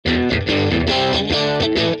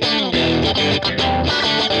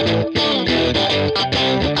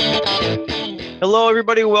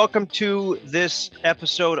everybody. Welcome to this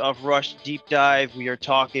episode of Rush Deep Dive. We are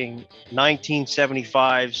talking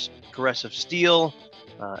 1975's Caress of Steel.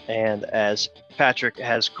 And as Patrick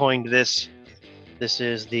has coined this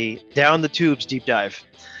is the Down the Tubes Deep Dive.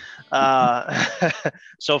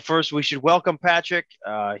 So first, we should welcome Patrick.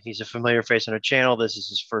 He's a familiar face on our channel. This is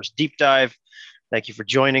his first deep dive. Thank you for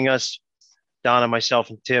joining us. Donna, myself,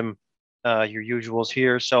 and Tim, your usuals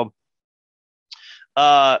here. So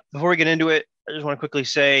before we get into it, I just want to quickly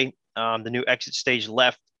say the new Exit Stage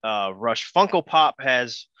Left Rush Funko Pop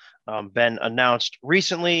has been announced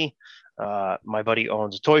recently. My buddy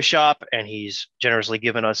owns a toy shop, and he's generously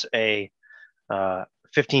given us a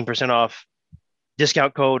 15% off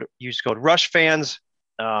discount code. Use code RushFans.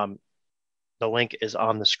 The link is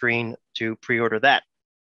on the screen to pre-order that.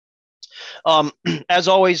 As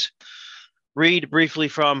always, read briefly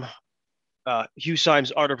from Hugh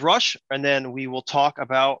Syme's Art of Rush, and then we will talk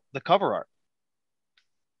about the cover art.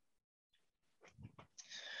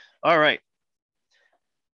 All right.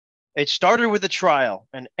 It started with a trial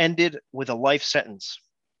and ended with a life sentence.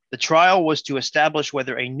 The trial was to establish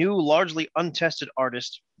whether a new, largely untested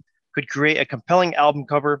artist could create a compelling album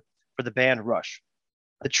cover for the band Rush.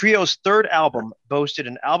 The trio's third album boasted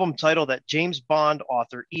an album title that James Bond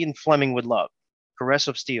author Ian Fleming would love, Caress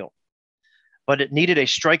of Steel, but it needed a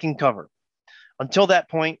striking cover. Until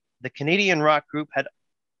that point, the Canadian rock group had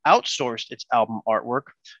outsourced its album artwork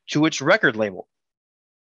to its record label.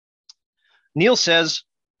 Neil says,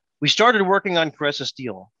 "We started working on Caress of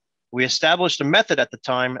Steel. We established a method at the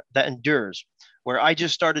time that endures, where I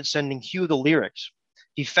just started sending Hugh the lyrics.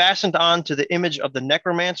 He fastened on to the image of the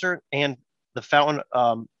Necromancer and the Fountain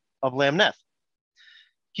of Lamneth.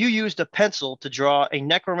 Hugh used a pencil to draw a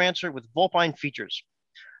Necromancer with vulpine features.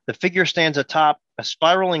 The figure stands atop a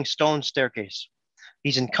spiraling stone staircase.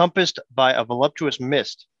 He's encompassed by a voluptuous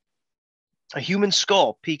mist. A human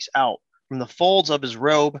skull peeks out from the folds of his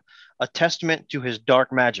robe, a testament to his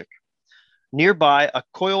dark magic. Nearby, a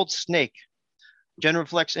coiled snake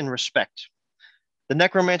genuflects in respect. The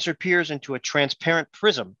Necromancer peers into a transparent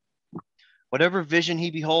prism. Whatever vision he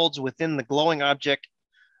beholds within the glowing object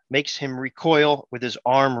makes him recoil with his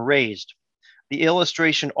arm raised. The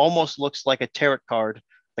illustration almost looks like a tarot card,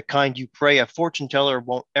 the kind you pray a fortune teller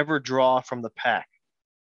won't ever draw from the pack.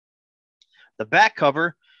 The back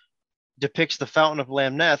cover depicts the Fountain of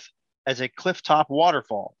Lamneth as a cliff-top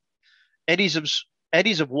waterfall. Eddies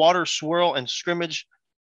of water swirl and scrimmage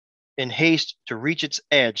in haste to reach its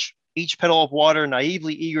edge, each petal of water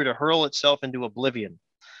naively eager to hurl itself into oblivion.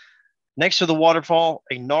 Next to the waterfall,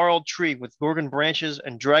 a gnarled tree with gorgon branches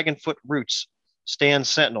and dragonfoot roots stands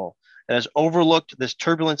sentinel and has overlooked this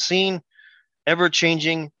turbulent scene,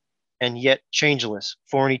 ever-changing and yet changeless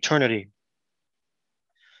for an eternity.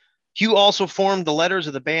 Hugh also formed the letters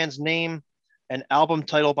of the band's name and album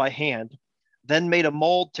title by hand, then made a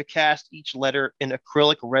mold to cast each letter in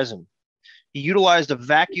acrylic resin. He utilized a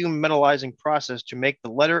vacuum metallizing process to make the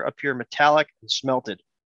letter appear metallic and smelted.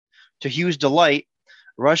 To Hugh's delight,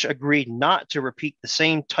 Rush agreed not to repeat the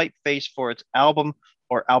same typeface for its album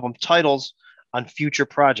or album titles on future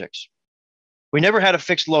projects. We never had a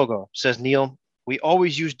fixed logo, says Neil. We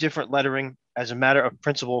always used different lettering as a matter of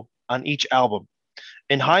principle on each album.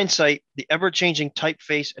 In hindsight, the ever-changing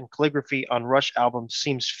typeface and calligraphy on Rush albums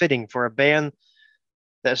seems fitting for a band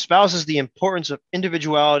that espouses the importance of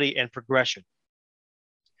individuality and progression.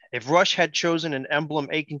 If Rush had chosen an emblem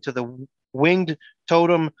akin to the winged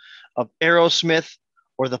totem of Aerosmith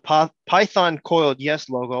or the Python coiled Yes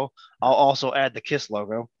logo, I'll also add the Kiss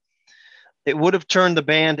logo, it would have turned the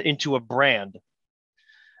band into a brand.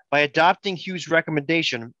 By adopting Hugh's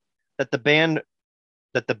recommendation that the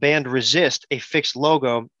band resist a fixed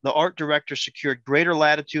logo, the art director secured greater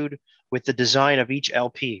latitude with the design of each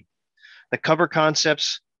LP. The cover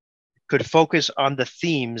concepts could focus on the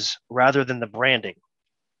themes rather than the branding.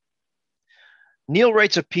 Neil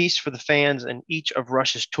writes a piece for the fans in each of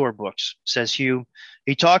Rush's tour books, says Hugh.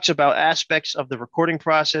 He talks about aspects of the recording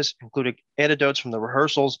process, including anecdotes from the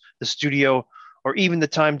rehearsals, the studio, or even the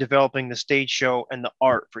time developing the stage show and the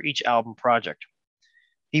art for each album project.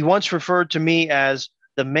 He once referred to me as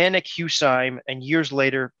the manic Hugh Syme, and years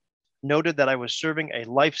later noted that I was serving a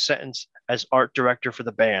life sentence as art director for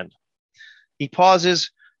the band. He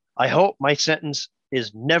pauses. I hope my sentence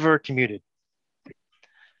is never commuted.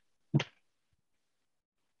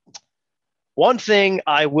 One thing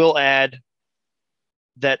I will add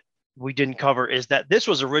that we didn't cover is that this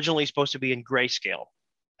was originally supposed to be in grayscale.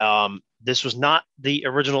 This was not the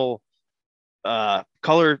original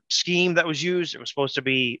color scheme that was used. It was supposed to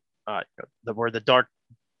be where the dark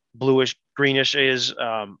bluish greenish is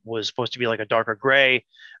was supposed to be like a darker gray,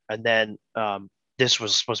 and then this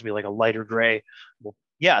was supposed to be like a lighter gray. Well,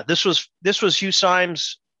 yeah, this was Hugh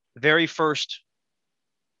Symes' very first,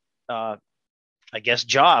 I guess,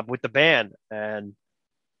 job with the band, and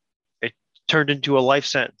it turned into a life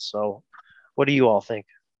sentence. So, what do you all think?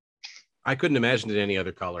 I couldn't imagine it any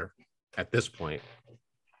other color at this point.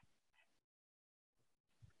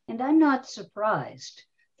 And I'm not surprised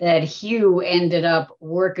that Hugh ended up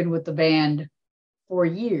working with the band for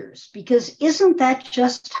years, because isn't that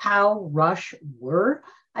just how Rush were?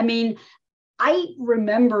 I mean, I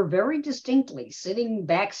remember very distinctly sitting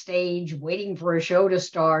backstage waiting for a show to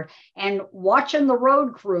start and watching the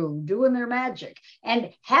road crew doing their magic.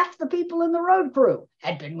 And half the people in the road crew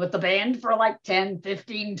had been with the band for like 10,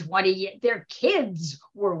 15, 20 years. Their kids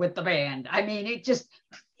were with the band. I mean, it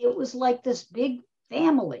was like this big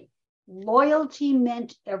family. Loyalty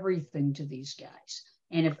meant everything to these guys.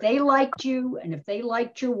 And if they liked you and if they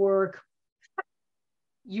liked your work,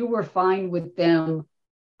 you were fine with them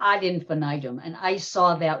ad infinitum. And I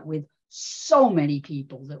saw that with so many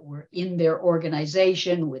people that were in their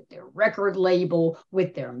organization, with their record label,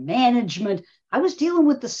 with their management. I was dealing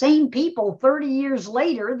with the same people 30 years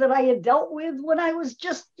later that I had dealt with when I was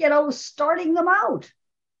just, starting them out.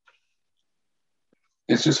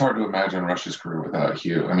 It's just hard to imagine Rush's career without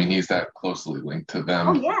Hugh. I mean, he's that closely linked to them.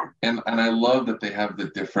 Oh, yeah. And I love that they have the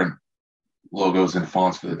different logos and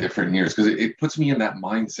fonts for the different years, because it puts me in that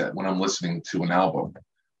mindset when I'm listening to an album.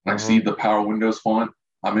 When I see the Power Windows font,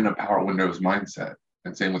 I'm in a Power Windows mindset.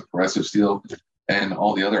 And same with Progressive Steel and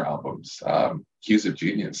all the other albums. Hugh's a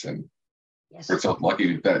genius, and we're so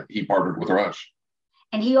lucky that he partnered with Rush.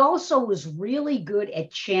 And he also was really good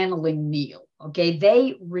at channeling Neil. Okay,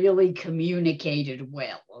 they really communicated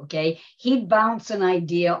well. Okay, he'd bounce an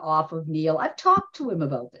idea off of Neil. I've talked to him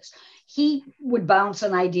about this. He would bounce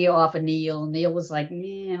an idea off of Neil. Neil was like,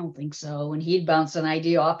 I don't think so. And he'd bounce an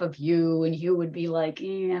idea off of Hugh, and Hugh would be like,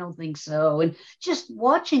 I don't think so. And just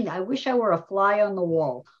watching, I wish I were a fly on the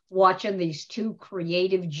wall, watching these two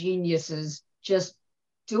creative geniuses just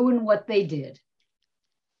doing what they did.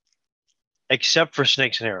 Except for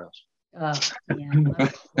Snakes and Arrows. Yeah.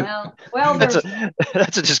 Well, that's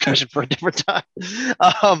a discussion for a different time. He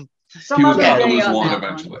was going to lose one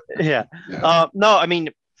eventually. Yeah. No, I mean,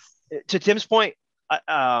 to Tim's point,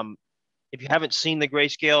 if you haven't seen the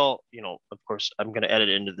grayscale, of course, I'm going to edit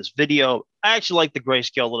it into this video. I actually like the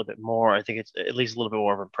grayscale a little bit more. I think it's at least a little bit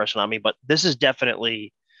more of an impression on me. But this is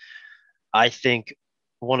definitely, I think,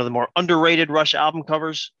 one of the more underrated Rush album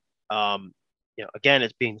covers. Again,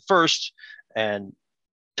 it's being first, and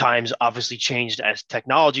times obviously changed as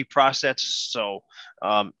technology processed. So,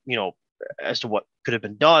 as to what could have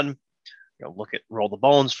been done, look at Roll the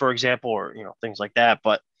Bones, for example, or, things like that.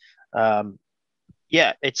 But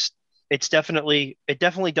it definitely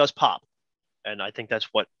does pop. And I think that's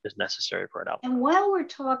what is necessary for an album. And while we're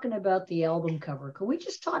talking about the album cover, can we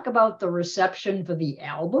just talk about the reception for the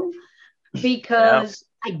album? Because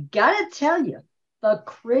I gotta tell you, the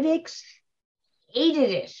critics hated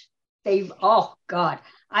it. Oh God,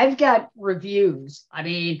 I've got reviews. I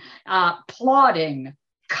mean, plodding,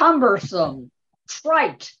 cumbersome,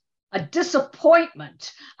 trite, a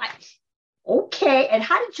disappointment. Okay, and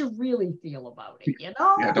how did you really feel about it? Yeah,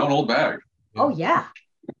 don't hold back. Oh yeah.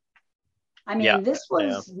 I mean, this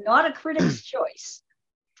was not a critic's choice.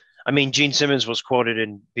 I mean, Gene Simmons was quoted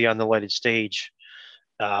in Beyond the Lighted Stage.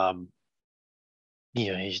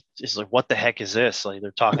 He's like, what the heck is this? Like,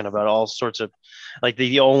 they're talking about all sorts of, like,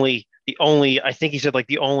 the only I think he said, like,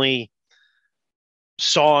 the only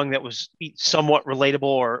song that was somewhat relatable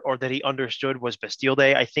or that he understood was Bastille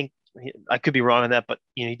Day. I think, I could be wrong on that, but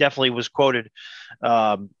he definitely was quoted.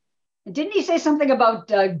 Didn't he say something about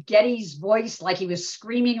Geddy's voice, like he was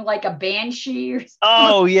screaming like a banshee?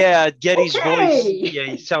 Oh yeah, Geddy's voice. Yeah,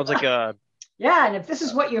 he sounds like a. Yeah, and if this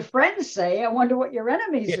is what your friends say, I wonder what your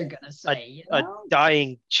enemies are going to say. A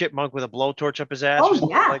dying chipmunk with a blowtorch up his ass. Oh, or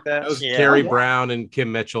something like that. That was Terry Brown and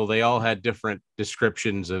Kim Mitchell. They all had different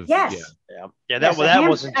descriptions of. Yes. That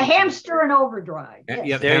wasn't a hamster in overdrive. Yes.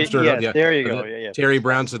 Yeah, there you go. Yeah. Terry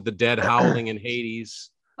Brown said the dead howling in Hades.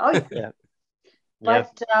 Oh yeah.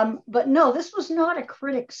 But no, this was not a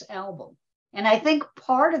critic's album, and I think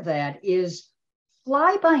part of that is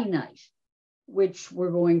Fly By Night, which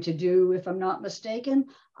we're going to do, if I'm not mistaken.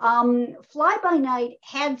 Fly By Night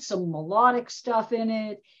had some melodic stuff in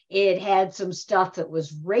it. It had some stuff that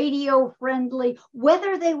was radio friendly,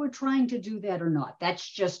 whether they were trying to do that or not. That's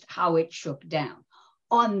just how it shook down.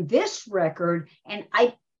 On this record, and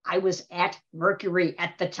I was at Mercury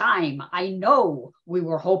at the time, I know we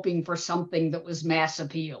were hoping for something that was mass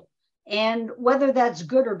appeal. And whether that's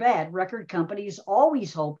good or bad, record companies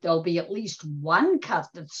always hope there'll be at least one cut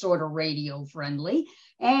that's sort of radio friendly,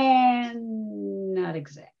 and not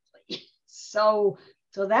exactly. So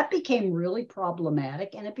that became really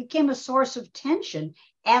problematic, and it became a source of tension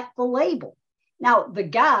at the label. Now, the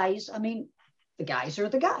guys are the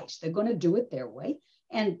guys. They're going to do it their way,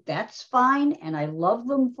 and that's fine, and I love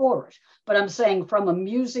them for it. But I'm saying from a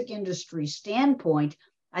music industry standpoint,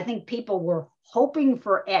 I think people were hoping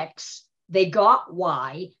for X, they got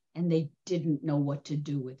Y, and they didn't know what to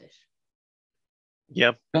do with it.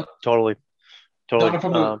 Yep, totally. Totally.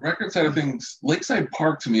 From the record side of things, Lakeside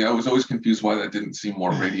Park, to me, I was always confused why that didn't seem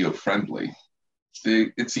more radio friendly.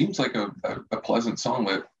 It seems like a pleasant song,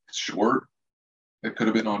 but short. It could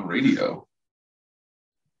have been on radio.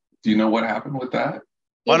 Do you know what happened with that?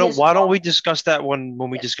 Why don't we discuss that when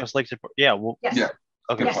we discuss Lakeside Park? Yeah. Well, yes. Yeah.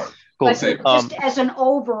 Okay. Yes. Cool. But just as an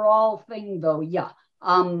overall thing, though,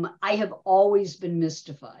 I have always been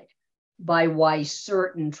mystified by why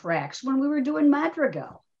certain tracks, when we were doing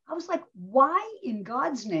Madrigal, I was like, why in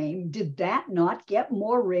God's name did that not get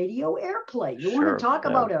more radio airplay? You want to talk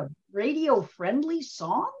about a radio-friendly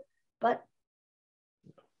song? But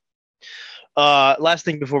last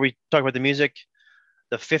thing before we talk about the music,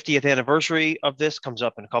 the 50th anniversary of this comes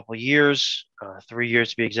up in a couple of years, 3 years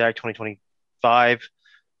to be exact, 2025.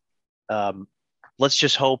 Let's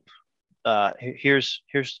just hope. Here's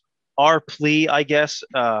our plea, I guess,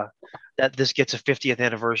 that this gets a 50th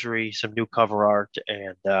anniversary, some new cover art,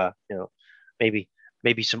 and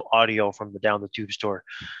maybe some audio from the Down the Tube store.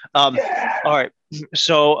 All right,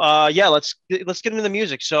 so let's get into the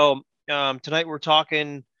music. So tonight we're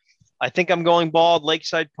talking I Think I'm Going Bald,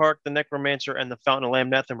 Lakeside Park, The Necromancer, and The Fountain of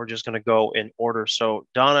Lamneth, and we're just going to go in order. So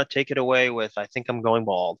Donna, take it away with I Think I'm Going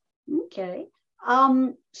Bald. Okay.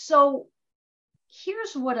 So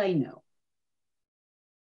here's what I know.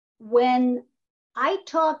 When I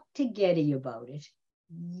talked to Getty about it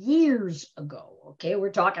years ago, okay, we're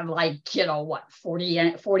talking like,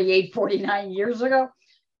 48, 49 years ago,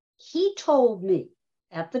 he told me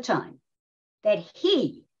at the time that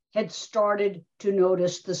he had started to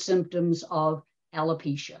notice the symptoms of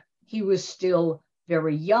alopecia. He was still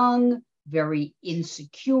very young, very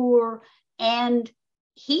insecure, and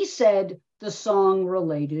he said the song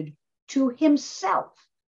related to himself.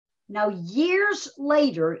 Now, years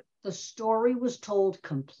later, the story was told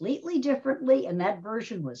completely differently, and that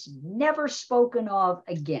version was never spoken of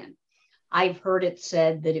again. I've heard it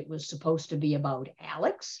said that it was supposed to be about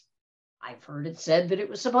Alex. I've heard it said that it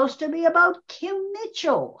was supposed to be about Kim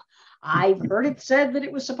Mitchell. I've heard it said that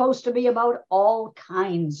it was supposed to be about all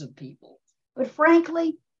kinds of people. But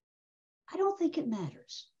frankly, I don't think it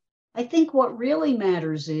matters. I think what really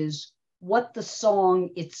matters is what the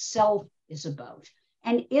song itself is about.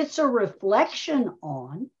 And it's a reflection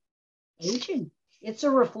on aging. It's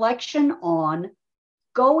a reflection on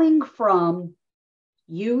going from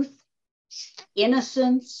youth,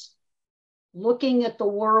 innocence, looking at the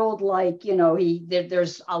world like,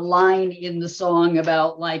 there's a line in the song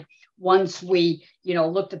about like, once we,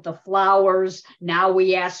 looked at the flowers, now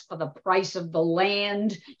we ask for the price of the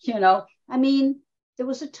land, there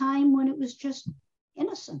was a time when it was just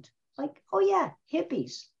innocent. Like, oh yeah,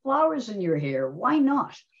 hippies, flowers in your hair, why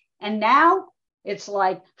not? And now it's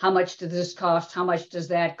like, how much does this cost? How much does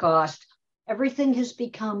that cost? Everything has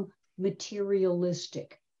become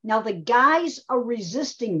materialistic. Now the guys are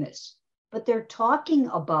resisting this, but they're talking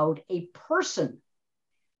about a person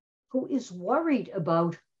who is worried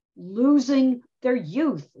about losing their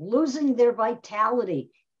youth, losing their vitality,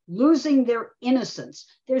 losing their innocence.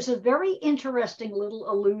 There's a very interesting little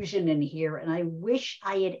allusion in here, and I wish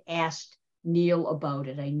I had asked Neil about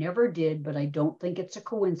it. I never did, but I don't think it's a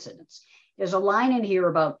coincidence. There's a line in here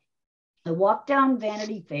about, I walk down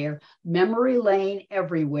Vanity Fair, memory lane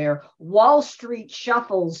everywhere, Wall Street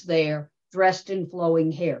shuffles there, dressed in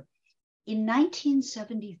flowing hair. In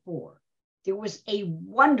 1974, there was a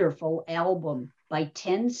wonderful album by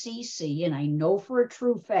 10cc, and I know for a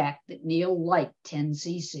true fact that Neil liked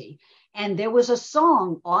 10cc. And there was a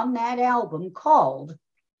song on that album called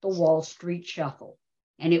The Wall Street Shuffle.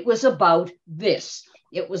 And it was about this.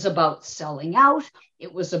 It was about selling out.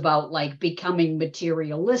 It was about like becoming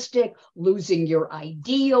materialistic, losing your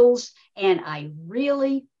ideals. And I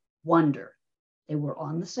really wonder, they were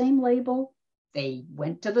on the same label. They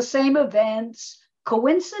went to the same events.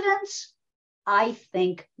 Coincidence? I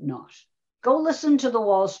think not. Go listen to the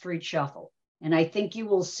Wall Street Shuffle, and I think you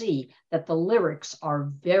will see that the lyrics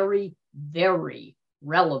are very, very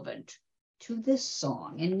relevant to this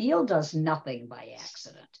song. And Neil does nothing by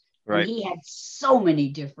accident. Right. And he had so many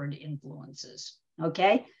different influences.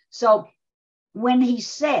 Okay. So when he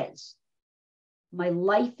says My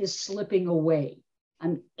life is slipping away.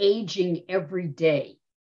 I'm aging every day.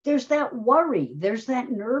 There's that worry. There's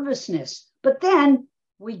that nervousness. But then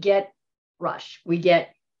we get Rush.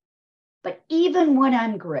 But even when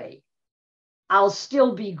I'm gray, I'll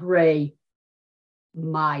still be gray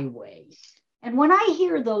my way. And when I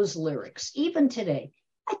hear those lyrics, even today,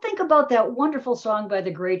 I think about that wonderful song by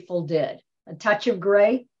the Grateful Dead, A Touch of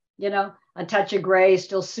Gray. A touch of gray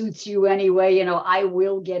still suits you anyway. I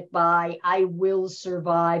will get by. I will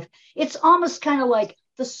survive. It's almost kind of like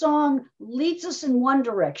the song leads us in one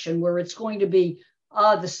direction where it's going to be,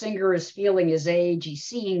 the singer is feeling his age. He's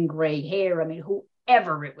seeing gray hair. I mean,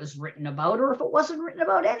 whoever it was written about, or if it wasn't written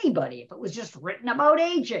about anybody, if it was just written about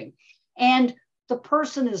aging. And the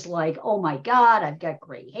person is like, oh my God, I've got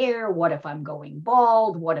gray hair. What if I'm going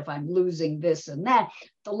bald? What if I'm losing this and that?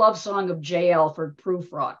 The love song of J. Alfred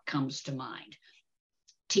Prufrock comes to mind.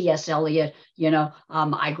 T.S. Eliot,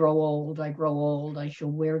 I grow old, I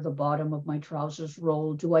shall wear the bottom of my trousers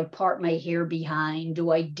rolled. Do I part my hair behind?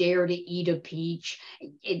 Do I dare to eat a peach?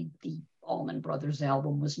 The Allman Brothers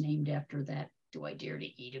album was named after that. Do I dare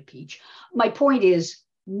to eat a peach? My point is,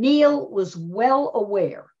 Neil was well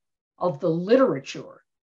aware of the literature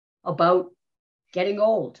about getting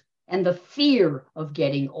old and the fear of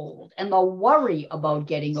getting old and the worry about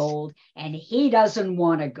getting old. And he doesn't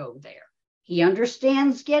want to go there. He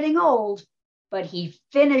understands getting old, but he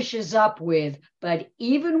finishes up with, but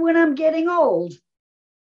even when I'm getting old,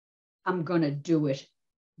 I'm going to do it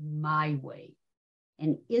my way.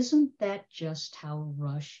 And isn't that just how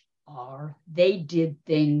Rush are? They did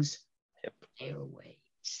things their way.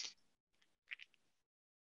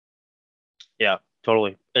 Yeah,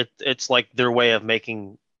 totally. It's like their way of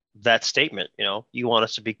making that statement. You want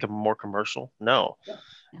us to become more commercial? No. Yep,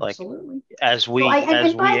 like absolutely. as we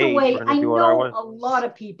And by the age, way, we're gonna I do it our way. know a lot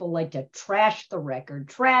of people like to trash the record,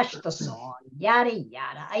 trash the song, yada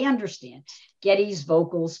yada. I understand. Geddy's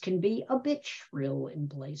vocals can be a bit shrill in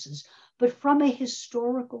places, but from a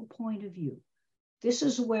historical point of view, this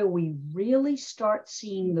is where we really start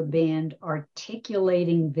seeing the band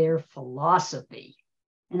articulating their philosophy.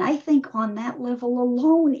 And I think on that level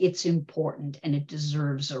alone, it's important and it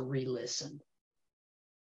deserves a re-listen.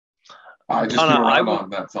 I just came around on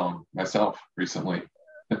that song myself recently.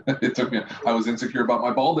 It took me, I was insecure about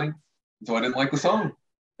my balding, so I didn't like the song.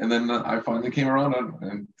 And then I finally came around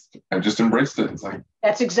and I just embraced it. It's like,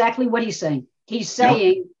 that's exactly what he's saying. He's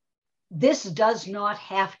saying, this does not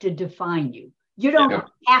have to define you. You don't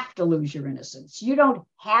have to lose your innocence. You don't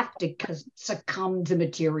have to succumb to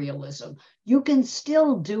materialism. You can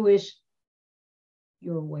still do it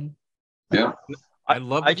your way. Yeah.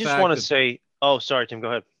 I just want to say, oh, sorry, Tim, go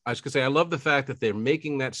ahead. I was going to say, I love the fact that they're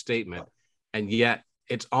making that statement, and yet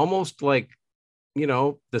it's almost like,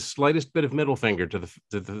 the slightest bit of middle finger to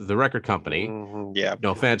the record company. Mm-hmm, yeah.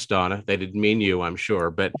 No offense, Donna. They didn't mean you, I'm sure,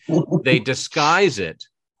 but they disguise it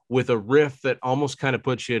with a riff that almost kind of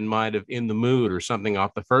puts you in mind of In the Mood or something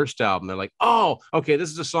off the first album. They're like, oh, okay, this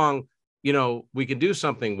is a song, we can do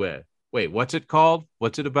something with. Wait, what's it called?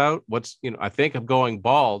 What's it about? I think I'm going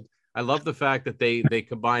bald. I love the fact that they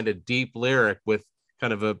combined a deep lyric with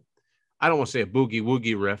kind of I don't want to say a boogie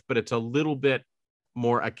woogie riff, but it's a little bit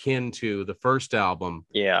more akin to the first album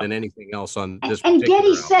than anything else on this and particular Geddy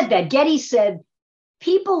album. said that. Geddy said,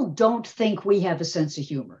 people don't think we have a sense of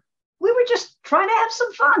humor. We were just trying to have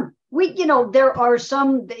some fun. There are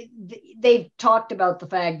some, they've talked about the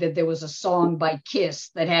fact that there was a song by Kiss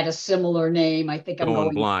that had a similar name. I think I'm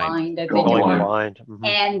going blind. Going blind. Mm-hmm.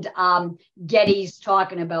 And Geddy's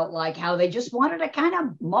talking about like how they just wanted to kind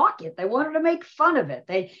of mock it. They wanted to make fun of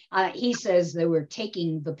it. He says they were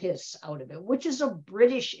taking the piss out of it, which is a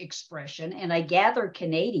British expression. And I gather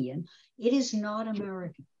Canadian. It is not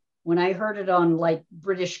American. When I heard it on like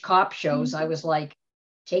British cop shows, I was like,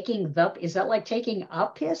 is that like taking a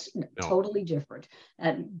piss? No. Totally different.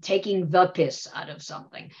 Taking the piss out of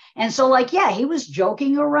something. And so he was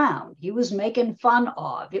joking around. He was making fun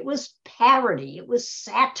of. It was parody. It was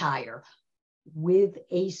satire with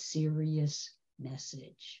a serious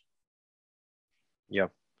message. Yeah.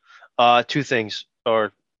 Two things,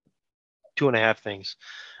 or two and a half things.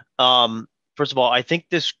 First of all, I think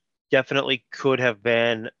this definitely could have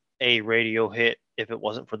been a radio hit if it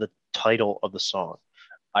wasn't for the title of the song.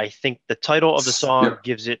 I think the title of the song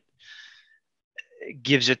gives it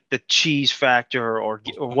the cheese factor or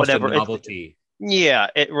whatever. Novelty.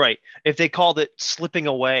 Right. If they called it Slipping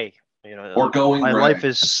Away, or going my gray. life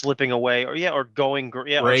is slipping away, or going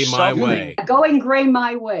Gray or my something. way. Going gray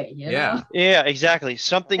my way. Yeah. Yeah, exactly.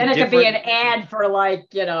 Something And it different. could be an ad for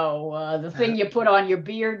the thing you put on your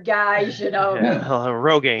beard, guys.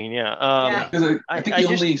 Rogaine. Yeah. Yeah. Because I think I he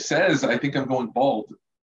just- only says, "I think I'm going bald"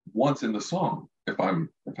 once in the song. If I'm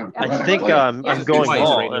correct. I think Like, I'm yes, going Twice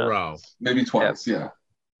bald. right in a row. maybe twice. Yeah.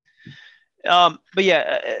 But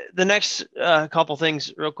yeah, the next couple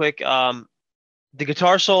things real quick. The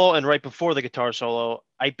guitar solo, and right before the guitar solo,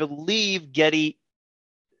 I believe Geddy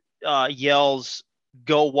yells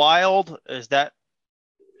 "Go Wild." Is that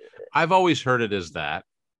I've always heard it as that.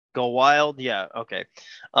 "Go Wild"? Yeah, okay.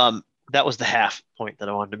 That was the half point that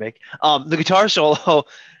I wanted to make. The guitar solo,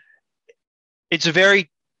 it's a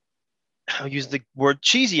very, I'll use the word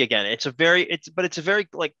cheesy again. It's a very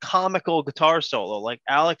like comical guitar solo. Like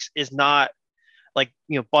Alex is not like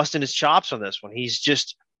busting his chops on this one. He's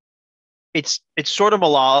just it's sort of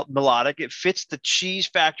melodic. It fits the cheese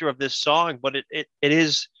factor of this song, but it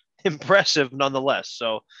is impressive nonetheless.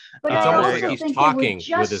 So But It's I almost also like he's think talking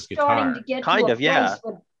they were with just his starting guitar. to get Kind to a of, yeah. place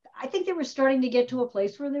where I think they were starting to get to a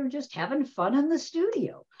place where they were just having fun in the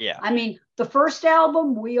studio. Yeah. I mean, the first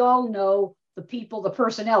album, we all know the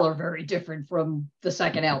personnel are very different from the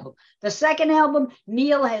second album. The second album,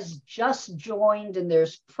 Neil has just joined and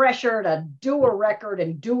there's pressure to do a record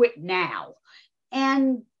and do it now.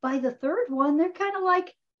 And by the third one, they're kind of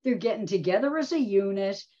like they're getting together as a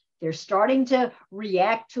unit. They're starting to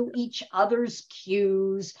react to each other's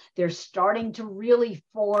cues. They're starting to really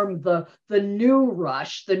form the new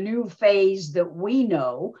Rush, the new phase that we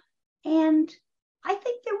know. And I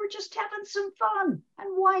think they were just having some fun. And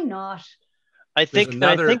why not? I think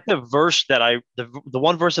the verse that the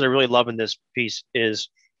one verse that I really love in this piece is,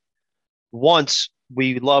 once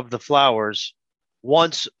we loved the flowers,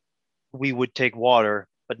 once we would take water,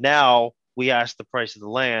 but now we ask the price of the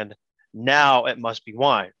land. Now it must be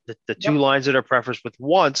wine. The two lines that are prefaced with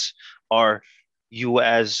once are you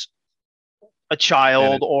as a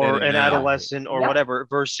child or an adolescent or whatever,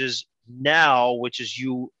 versus now, which is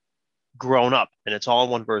you grown up, and it's all in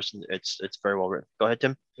one verse, and it's very well written. Go ahead,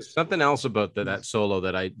 Tim. There's something else about that solo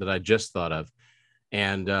that I just thought of,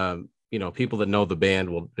 and people that know the band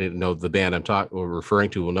will know the band I'm talking or referring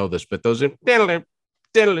to will know this, but those are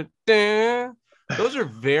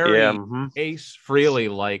very Ace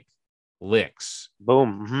Frehley like licks.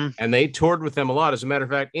 Boom. And they toured with them a lot. As a matter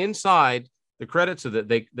of fact, inside the credits of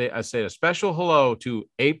that, I say a special hello to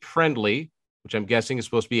Ape Friendly, which I'm guessing is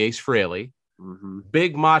supposed to be Ace Frehley.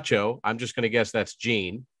 Big Macho, I'm just going to guess that's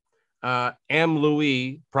Gene. M.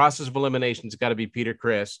 Louis, Process of Elimination's got to be Peter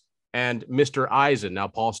Criss, and Mr. Eisen. Now,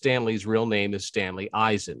 Paul Stanley's real name is Stanley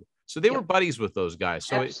Eisen. So they were buddies with those guys.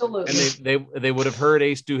 So absolutely. And they would have heard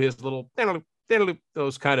Ace do his little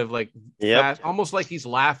those kind of like fast, almost like he's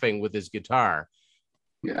laughing with his guitar.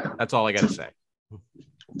 Yeah, that's all I got to say.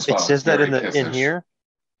 It says that in here.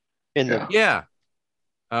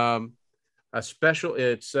 A special.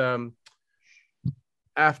 It's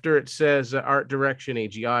after it says art direction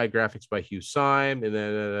AGI, graphics by Hugh Syme, and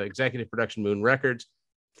then executive production Moon Records.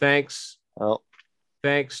 Thanks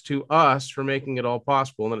to us for making it all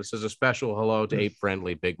possible. And then it says a special hello to Ape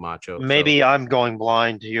Friendly, Big Macho. Maybe I'm going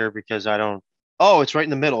blind here because I don't. Oh, it's right in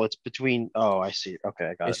the middle. It's between. Oh, I see. Okay,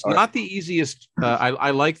 I got it. It's not the easiest. I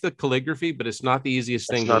like the calligraphy, but it's not the easiest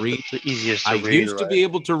thing to read. The easiest. I used to be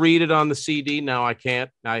able to read it on the CD. Now I can't.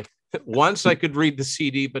 Once I could read the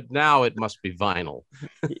CD, but now it must be vinyl.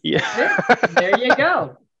 Yeah. There you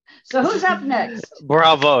go. So who's up next?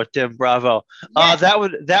 Bravo, Tim. Bravo. Yes.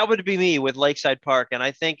 That would be me with Lakeside Park, and I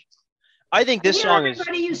think this song is.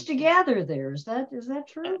 Everybody used to gather there. Is that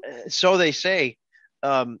true? So they say.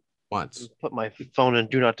 Once. Put my phone in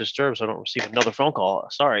do not disturb so I don't receive another phone call.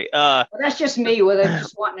 Sorry. Well, that's just me with it,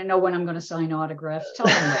 just wanting to know when I'm going to sign autographs. Tell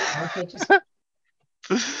them that.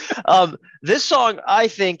 Okay, this song I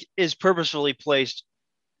think is purposefully placed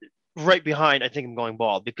right behind I think I'm going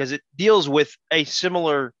bald because it deals with a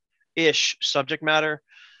similar-ish subject matter,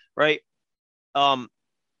 right?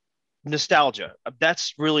 Nostalgia.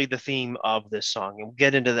 That's really the theme of this song, and we'll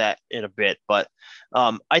get into that in a bit. But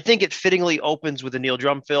I think it fittingly opens with a Neil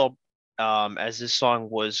drum fill, as this song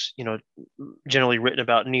was, generally written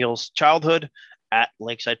about Neil's childhood at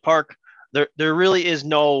Lakeside Park. There really is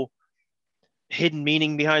no hidden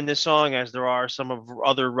meaning behind this song, as there are some of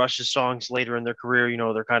other Rush's songs later in their career.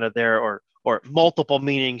 They're kind of there, or multiple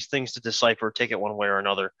meanings, things to decipher, take it one way or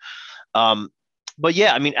another. But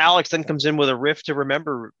yeah, I mean, Alex then comes in with a riff to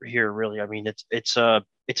remember here. Really, I mean, it's a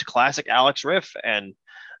classic Alex riff, and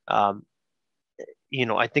I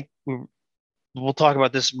think we'll talk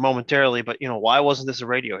about this momentarily. But why wasn't this a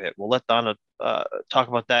radio hit? Well, let Donna talk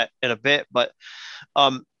about that in a bit. But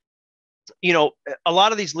um, you know, a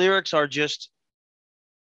lot of these lyrics are just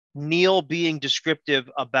Neil being descriptive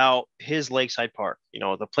about his Lakeside Park, you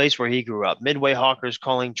know, the place where he grew up. Midway hawkers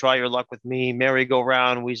calling, try your luck with me,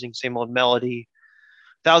 merry-go-round, wheezing same old melody,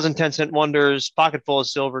 1,010-cent wonders, pocket full of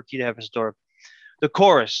silver, key to heaven's door. The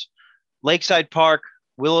chorus, Lakeside Park,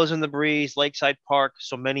 willows in the breeze, Lakeside Park,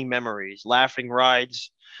 so many memories, laughing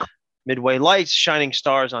rides, midway lights, shining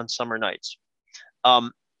stars on summer nights.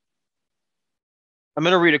 I'm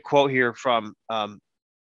going to read a quote here from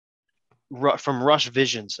Rush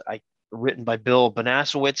Visions, written by Bill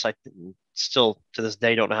Banasowitz. I still to this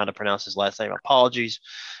day don't know how to pronounce his last name. Apologies.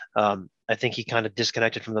 I think he kind of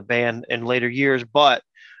disconnected from the band in later years, but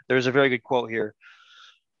there's a very good quote here.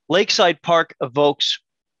 Lakeside Park evokes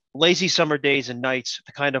lazy summer days and nights,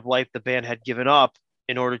 the kind of life the band had given up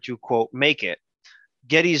in order to, quote, make it.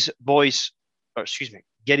 Getty's vocal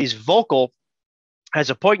has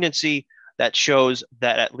a poignancy that shows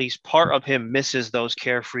that at least part of him misses those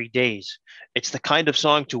carefree days. It's the kind of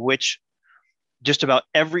song to which just about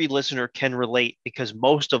every listener can relate because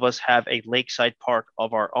most of us have a lakeside park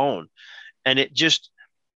of our own. And it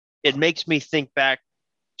makes me think back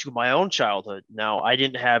to my own childhood. Now, I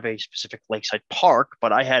didn't have a specific lakeside park,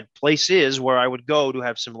 but I had places where I would go to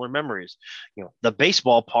have similar memories. You know, the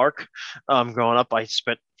baseball park. Growing up, I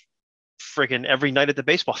spent freaking every night at the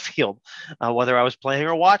baseball field, whether I was playing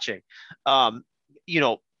or watching. You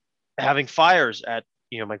know, having fires at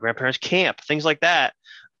my grandparents' camp, things like that.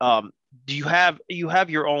 Do you have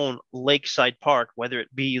your own lakeside park, whether it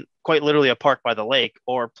be quite literally a park by the lake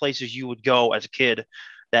or places you would go as a kid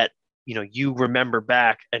that you remember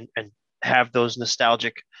back and have those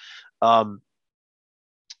nostalgic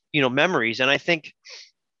memories? And I think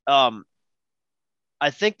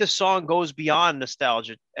the song goes beyond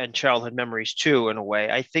nostalgia and childhood memories too, in a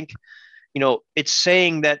way. I think, it's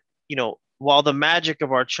saying that, while the magic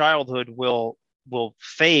of our childhood will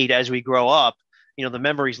fade as we grow up, the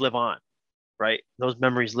memories live on, right? Those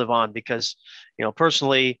memories live on because,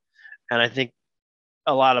 personally, and I think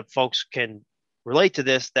a lot of folks can relate to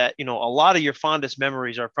this, that, a lot of your fondest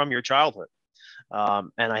memories are from your childhood.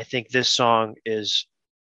 And I think this song is,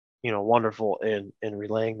 wonderful in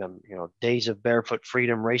relaying them. Days of barefoot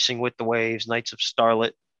freedom, racing with the waves, nights of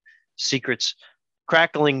starlit secrets,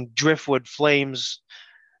 crackling driftwood flames.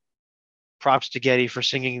 Props to Getty for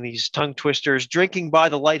singing these tongue twisters. Drinking by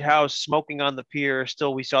the lighthouse, smoking on the pier.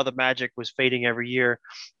 Still, we saw the magic was fading every year.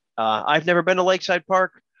 I've never been to Lakeside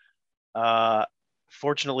Park.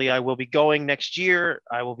 Fortunately, I will be going next year.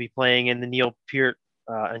 I will be playing in the Neil Peart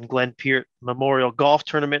and Glenn Peart Memorial Golf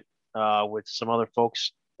Tournament with some other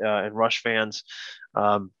folks and Rush fans.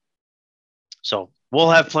 So we'll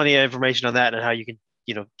have plenty of information on that and how you can,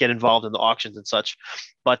 get involved in the auctions and such.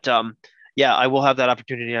 But yeah, I will have that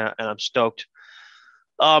opportunity and I'm stoked.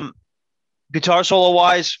 Guitar solo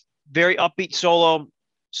wise, very upbeat solo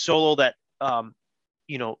that,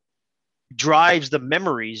 drives the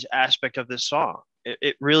memories aspect of this song.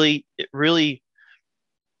 It really,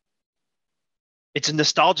 it's a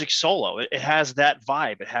nostalgic solo. It has that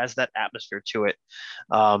vibe. It has that atmosphere to it.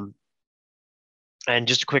 And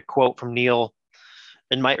just a quick quote from Neil.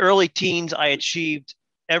 In my early teens, I achieved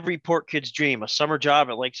every port kid's dream, a summer job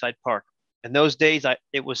at Lakeside Park. In those days,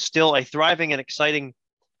 it was still a thriving and exciting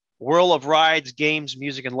whirl of rides, games,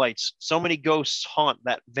 music, and lights. So many ghosts haunt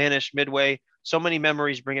that vanished midway. So many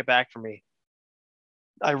memories bring it back for me.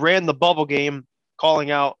 I ran the bubble game, calling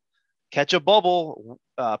out, catch a bubble,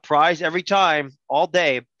 prize every time, all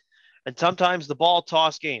day, and sometimes the ball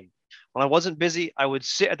toss game. When I wasn't busy, I would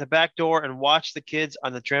sit at the back door and watch the kids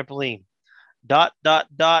on the trampoline. ...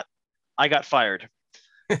 I got fired.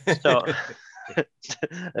 So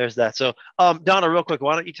there's that. So, Donna, real quick,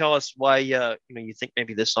 why don't you tell us why you think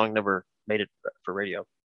maybe this song never made it for radio?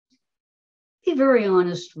 Be very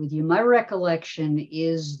honest with you. My recollection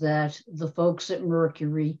is that the folks at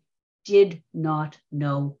Mercury did not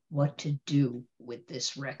know what to do with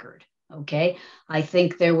this record. Okay. I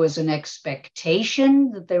think there was an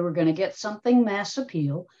expectation that they were going to get something mass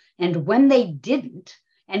appeal. And when they didn't,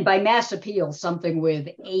 and by mass appeal, something with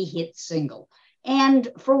a hit single, and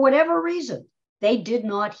for whatever reason, they did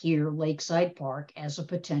not hear Lakeside Park as a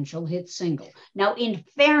potential hit single. Now, in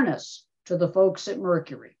fairness to the folks at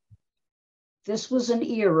Mercury, this was an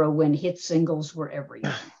era when hit singles were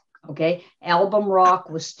everything. Okay. Album rock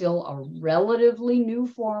was still a relatively new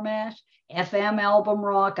format. FM album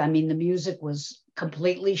rock, I mean, the music was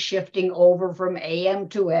completely shifting over from AM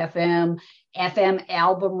to FM. FM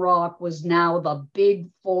album rock was now the big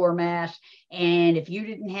format. And if you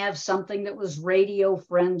didn't have something that was radio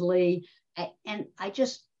friendly, and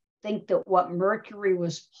think that what Mercury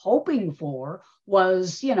was hoping for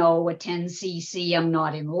was, you know, a 10cc I'm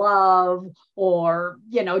Not in Love, or,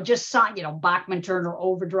 you know, just some, you know, Bachman Turner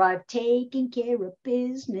Overdrive, taking care of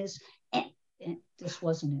business. And this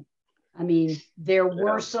wasn't it. I mean, there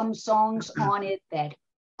were some songs on it that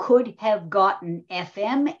could have gotten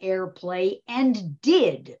FM airplay and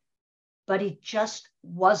did, but it just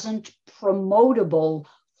wasn't promotable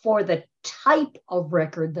for the type of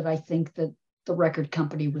record that I think that the record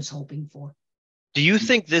company was hoping for. Do you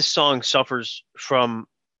think this song suffers from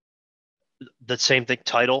the same thing,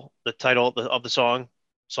 the title of the song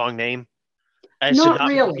name, as Not to not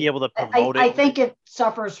really. be able to promote I it? think it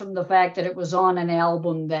suffers from the fact that it was on an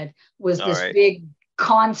album that was All this right. big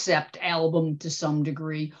concept album to some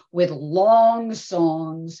degree with long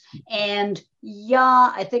songs. And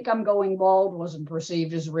yeah, I think I'm Going Bald wasn't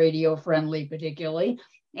perceived as radio friendly particularly.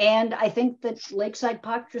 And I think that Lakeside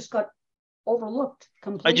Park just got overlooked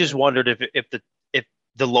completely. I just wondered if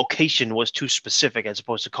the location was too specific as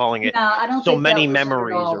opposed to calling it No, I don't so think many that was it at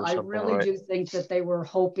memories all. or I something. really right? do think that they were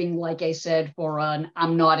hoping, like I said, for an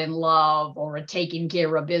I'm Not in Love or a Taking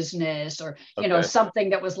Care of Business, or, you know, Okay. something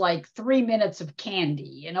that was like 3 minutes of candy.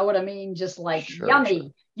 You know what I mean? Just like Sure, yummy. sure.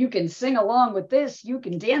 You can sing along with this, you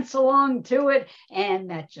can dance along to it. And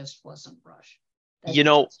that just wasn't Rush. That You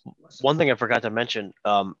know, just wasn't. one thing I forgot to mention,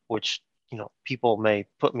 which, you know, people may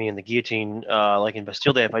put me in the guillotine, like in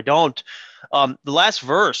Bastille Day if I don't. The last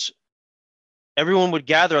verse, everyone would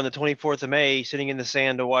gather on the 24th of May, sitting in the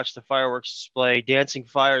sand to watch the fireworks display, dancing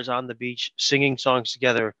fires on the beach, singing songs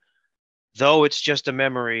together. Though it's just a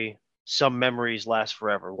memory, some memories last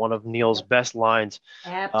forever. One of Neil's best lines.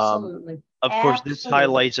 Absolutely. Of course, this Absolutely.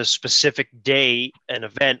 highlights a specific day, an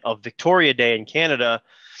event of Victoria Day in Canada.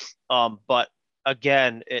 But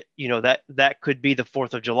again, you know, that could be the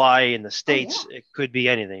 4th of July in the States. yeah. It could be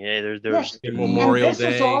anything. There's Yes. Memorial And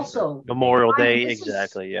this is Day. also Memorial Brian, Day, this is-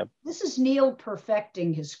 exactly. Yeah. This is Neil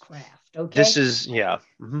perfecting his craft. Okay. This is, yeah.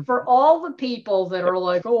 Mhm. For all the people that are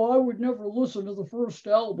like, oh, I would never listen to the first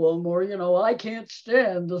album, or, you know, I can't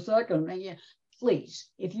stand the second. Yeah, please,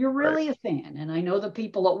 if you're really a fan, and I know the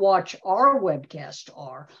people that watch our webcast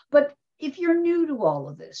are, but if you're new to all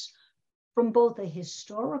of this, from both a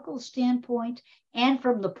historical standpoint and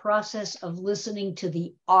from the process of listening to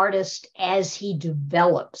the artist as he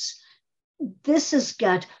develops, this has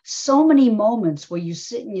got so many moments where you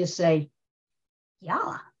sit and you say,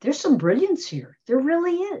 yeah, there's some brilliance here. There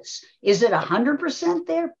really is. Is it 100%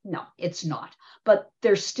 there? No, it's not. But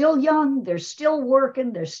they're still young. They're still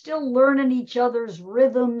working. They're still learning each other's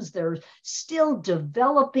rhythms. They're still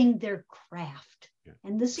developing their craft.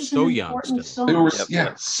 And this is So an young important still. song. They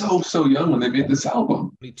were so young when they made this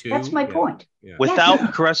album. 22, That's my point. Yeah. Without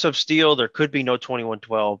Yeah. Caress of Steel, there could be no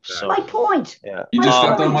 2112. So My point. yeah. You just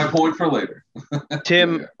left point. on my point for later.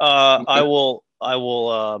 Tim, Yeah. I will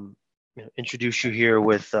introduce you here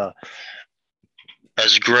with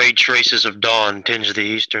as gray traces of dawn tinge the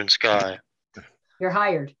eastern sky. You're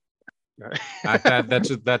hired.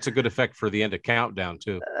 That's a good effect for the end of Countdown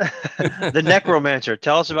too. The Necromancer.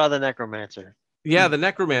 Tell us about the Necromancer. Yeah, the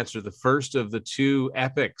Necromancer, the first of the two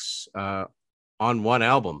epics on one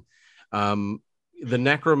album. The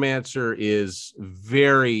Necromancer is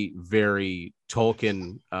very, very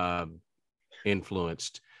Tolkien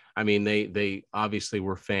influenced. I mean, they obviously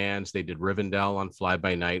were fans. They did Rivendell on Fly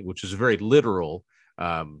By Night, which is very literal,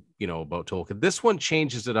 about Tolkien. This one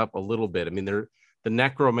changes it up a little bit. I mean, the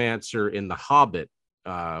Necromancer in The Hobbit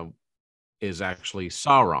is actually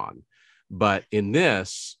Sauron, but in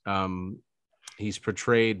this, he's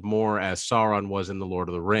portrayed more as Sauron was in The Lord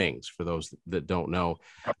of the Rings, for those that don't know.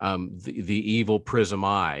 The evil prism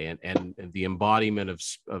eye and the embodiment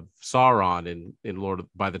of Sauron in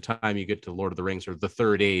by the time you get to Lord of the Rings, or the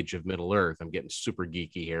Third Age of Middle Earth. I'm getting super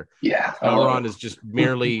geeky here. Yeah. Sauron is just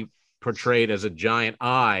merely portrayed as a giant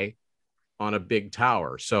eye on a big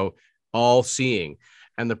tower, so all seeing.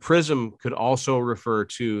 And the prism could also refer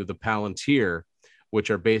to the Palantir, which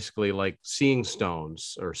are basically like seeing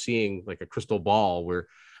stones, or seeing like a crystal ball, where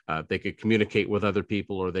they could communicate with other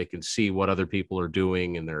people, or they can see what other people are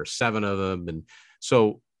doing. And there are 7 of them.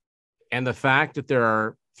 And the fact that there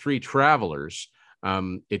are 3 travelers,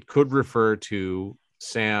 it could refer to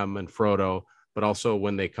Sam and Frodo, but also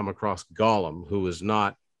when they come across Gollum, who is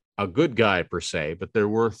not a good guy per se, but there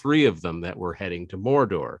were 3 of them that were heading to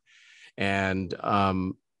Mordor. And,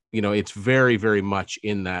 it's very, very much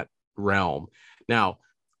in that realm. Now,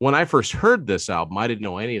 when I first heard this album, I didn't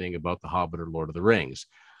know anything about The Hobbit or Lord of the Rings.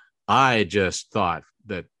 I just thought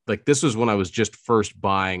that, like, this was when I was just first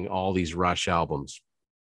buying all these Rush albums.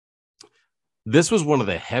 this was one of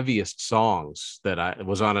the heaviest songs that I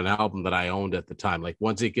was on an album that I owned at the time. Like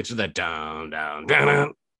once it gets to that down, down,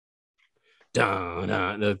 down, down,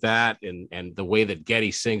 down, that, and the way that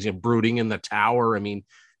Geddy sings and brooding in the tower. I mean,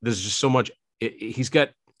 there's just so much.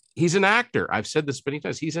 He's an actor. I've said this many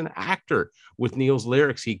times. He's an actor with Neil's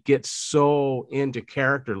lyrics. He gets so into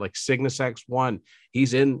character, like Cygnus X1.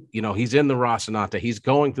 He's in the Rocinante. He's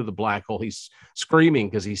going through the black hole. He's screaming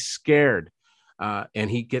because he's scared. And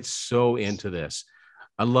he gets so into this.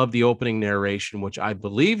 I love the opening narration, which I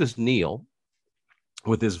believe is Neil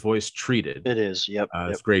with his voice treated. It is. Yep.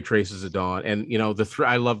 It's Great Traces of Dawn. And,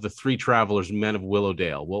 I love the three travelers, men of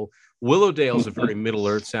Willowdale. Well, Willowdale is a very Middle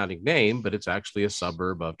Earth sounding name, but it's actually a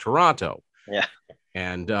suburb of Toronto. Yeah.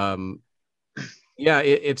 And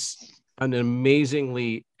it's an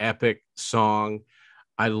amazingly epic song.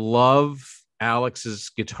 I love Alex's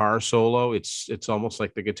guitar solo. It's almost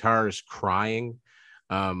like the guitar is crying.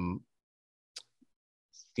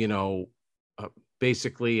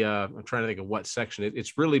 Basically, I'm trying to think of what section.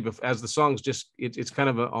 It's really, as the song's just, it's kind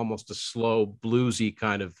of almost a slow bluesy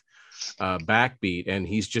kind of backbeat, and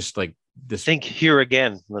he's just like this. Think Here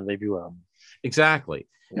Again when they do exactly.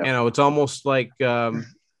 Yep. It's almost like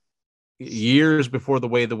years before The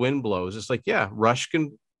Way the Wind Blows. It's like, yeah, Rush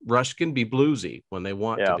can be bluesy when they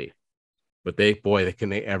want to be. But they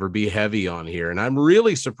ever be heavy on here. And I'm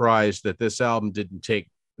really surprised that this album didn't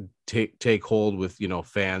take hold with,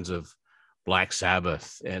 fans of Black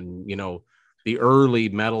Sabbath and, the early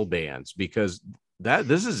metal bands, because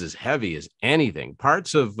this is as heavy as anything.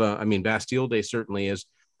 Parts of, Bastille Day certainly is,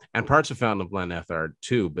 and parts of Fountain of Lamneth are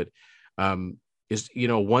too. But,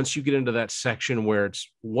 once you get into that section where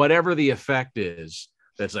it's whatever the effect is,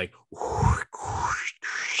 that's like,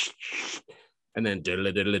 and then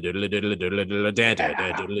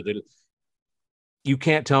you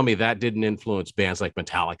can't tell me that didn't influence bands like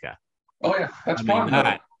Metallica. Oh yeah, that's fun.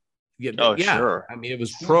 Sure. I mean, it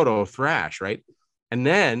was proto thrash, right? And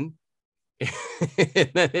then,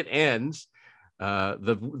 it ends.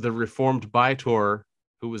 The reformed Bytor,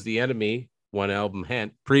 who was the Enemy, one album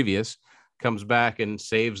previous, comes back and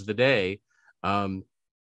saves the day. And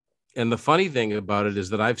the funny thing about it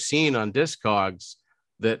is that I've seen on Discogs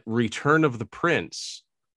that Return of the Prince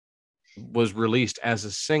was released as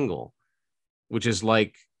a single, which is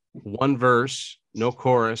like one verse, no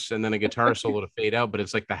chorus, and then a guitar solo to fade out, but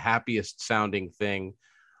it's like the happiest sounding thing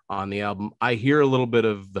on the album. I hear a little bit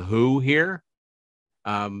of The Who here,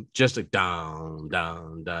 just like down,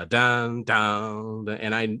 down, down, down, down.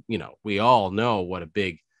 And we all know what a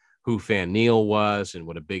big Who fan Neil was, and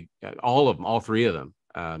what a big, all three of them.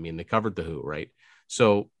 They covered The Who, right?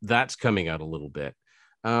 So that's coming out a little bit.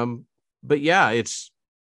 But yeah,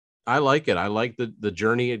 I like it. I like the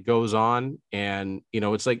journey it goes on. And,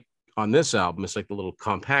 it's like on this album, it's like the little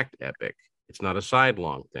compact epic. It's not a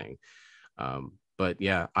sidelong thing. But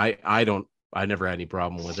yeah, I never had any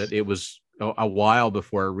problem with it. It was a while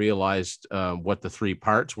before I realized what the three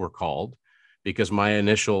parts were called, because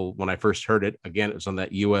when I first heard it, again, it was on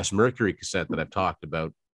that US Mercury cassette that I've talked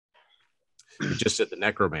about. It just said the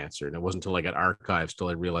Necromancer. And it wasn't until I got archives till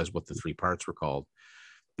I realized what the three parts were called.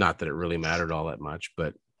 Not that it really mattered all that much,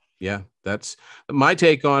 but yeah, that's my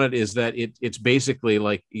take on it, is that it's basically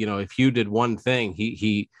like, if Hugh did one thing,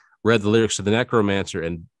 he read the lyrics to the Necromancer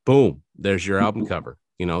and boom, there's your album cover.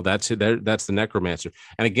 That's it. That's the Necromancer.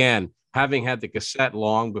 And again, having had the cassette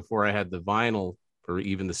long before I had the vinyl or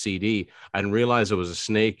even the CD, I didn't realize there was a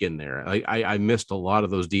snake in there. I missed a lot of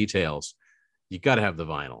those details. You got to have the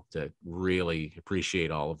vinyl to really appreciate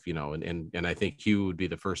all of, and I think Hugh would be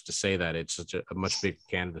the first to say that it's such a much bigger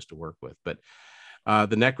canvas to work with. But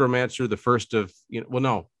the Necromancer, the first of,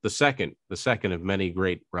 the second of many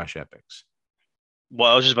great Rush epics.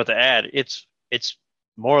 Well, I was just about to add, it's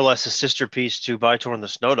more or less a sister piece to Bytor and the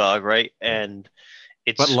Snow Dog, right? And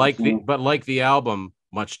it's but like the album,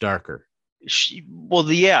 much darker. It's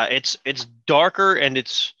darker, and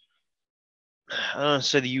it's, I don't want to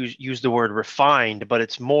say use the word refined, but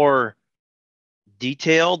it's more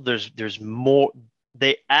detailed. There's more.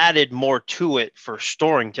 They added more to it for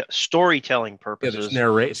storytelling purposes.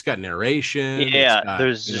 Yeah, it's got narration. Yeah,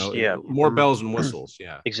 there's more bells and whistles.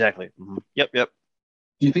 Yeah, exactly. Mm-hmm. Yep.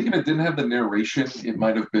 Do you think if it didn't have the narration, it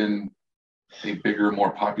might have been a bigger,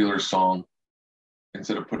 more popular song,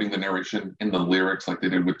 instead of putting the narration in the lyrics like they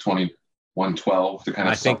did with 2112 to kind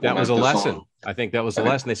of? I think that was a lesson. I think that was a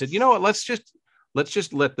lesson. They said, you know what? Let's just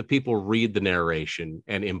let the people read the narration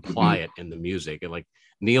and imply it in the music. And like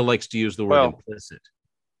Neil likes to use the word implicit.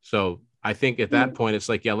 So I think at that point, it's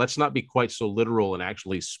like, let's not be quite so literal and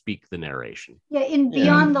actually speak the narration. Yeah, in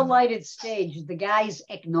Beyond the Lighted Stage, the guys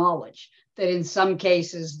acknowledge that in some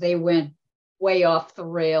cases they went way off the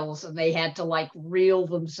rails and they had to like reel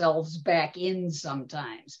themselves back in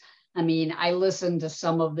sometimes. I mean, I listen to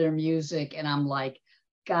some of their music and I'm like,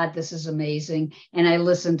 God, this is amazing. And I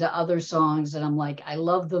listen to other songs and I'm like, I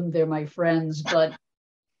love them. They're my friends. But,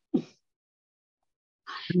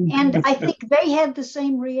 and I think they had the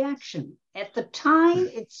same reaction. At the time,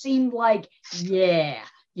 it seemed like, yeah,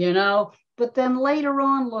 you know, but then later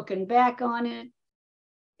on, looking back on it,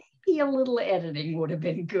 maybe a little editing would have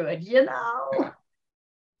been good, you know? Yeah.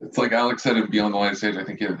 It's like Alex said in Beyond the Light Stage, I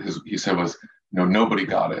think he said was, nobody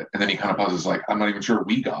got it. And then he kind of pauses like, I'm not even sure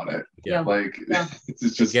we got it. Yeah. Like,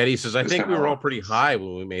 it's just. Getty says, I think we were all pretty high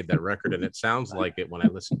when we made that record, and it sounds like it when I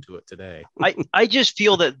listen to it today. I just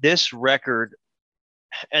feel that this record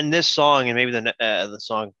and this song, and maybe the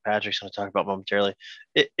song Patrick's going to talk about momentarily,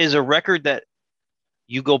 it is a record that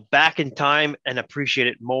you go back in time and appreciate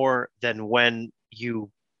it more than when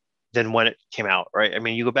it came out, right? I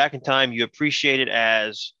mean, you go back in time, you appreciate it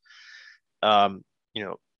as,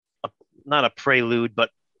 not a prelude, but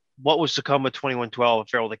what was to come with 2112,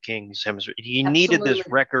 Pharaoh the King's Hemisphere. He needed this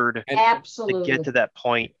record to get to that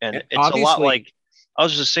point, and it's a lot like. I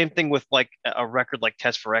was just the same thing with like a record like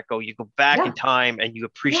Test for Echo. You go back in time and you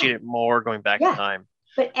appreciate it more going back in time.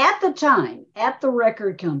 But at the time, at the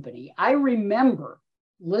record company, I remember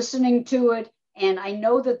listening to it. And I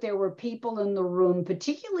know that there were people in the room,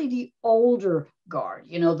 particularly the older guard,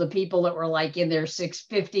 the people that were like in their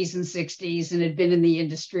 50s and 60s and had been in the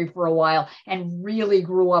industry for a while and really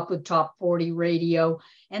grew up with top 40 radio.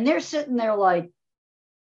 And they're sitting there like.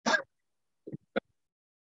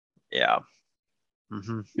 Yeah.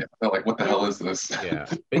 Mm-hmm. Yeah, they're like, what the hell is this? Yeah,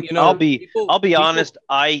 but I'll be honest.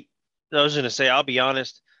 I was going to say, I'll be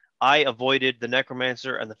honest. I avoided the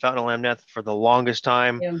Necromancer and the Fountain of Lamneth for the longest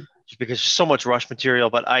time, just because there's so much Rush material.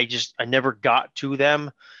 But I never got to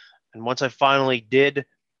them, and once I finally did,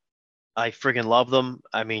 I friggin' love them.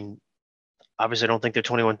 I mean, obviously, I don't think they're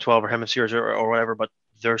 2112 or Hemispheres or whatever, but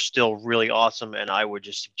they're still really awesome. And I would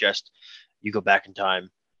just suggest you go back in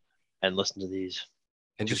time and listen to these.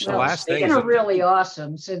 And just the last thing is really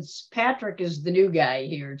awesome. Since Patrick is the new guy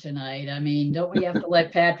here tonight, I mean, don't we have to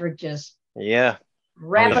let Patrick just wrap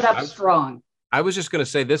it up strong? I was just going to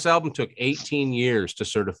say this album took 18 years to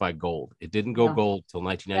certify gold. It didn't go gold till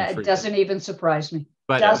 1993. It doesn't even surprise me.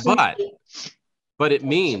 But it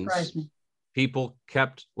means people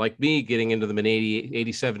kept, like me, getting into them in 88,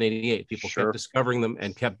 87, 88. People kept discovering them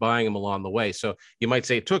and kept buying them along the way. So you might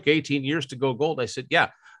say it took 18 years to go gold. I said, yeah.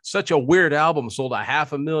 Such a weird album, sold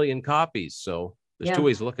 500,000 copies. So there's two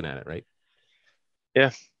ways of looking at it, right? Yeah.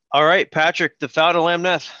 All right, Patrick, the Fountain of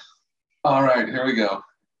Lamneth. All right, here we go.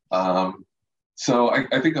 So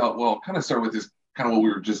I think I'll kind of start with this, kind of what we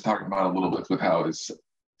were just talking about a little bit with how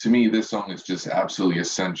to me, this song is just absolutely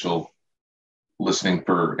essential listening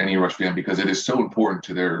for any Rush fan because it is so important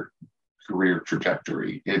to their career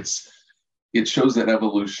trajectory. It shows that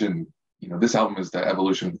evolution. This album is the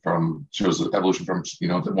evolution from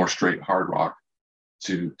the more straight hard rock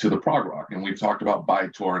to the prog rock. And we've talked about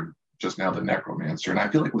Bytor and just now the Necromancer. And I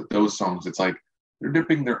feel like with those songs, it's like they're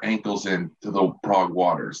dipping their ankles into the prog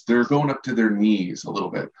waters. They're going up to their knees a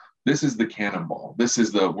little bit. This is the cannonball. This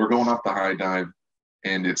is we're going off the high dive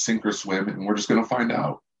and it's sink or swim. And we're just going to find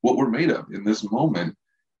out what we're made of in this moment.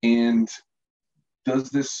 And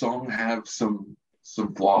does this song have some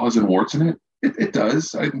flaws and warts in it? It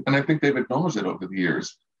does, and I think they've acknowledged it over the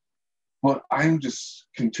years. But I'm just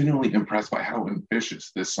continually impressed by how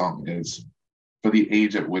ambitious this song is for the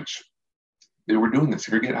age at which they were doing this.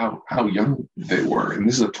 You forget how young they were. And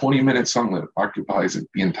this is a 20-minute song that occupies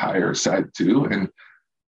the entire side two. And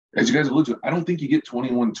as you guys alluded to, I don't think you get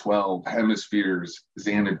 2112, Hemispheres,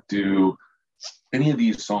 Xanadu, any of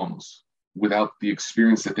these songs without the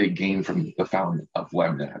experience that they gained from the Fountain of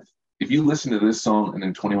Lamneth. If you listen to this song and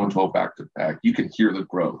then 2112 back to back, you can hear the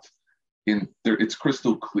growth. It's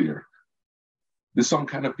crystal clear. This song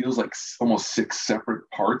kind of feels like almost 6 separate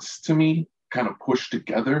parts to me, kind of pushed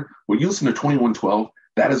together. When you listen to 2112,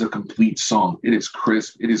 that is a complete song. It is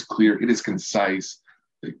crisp, it is clear, it is concise.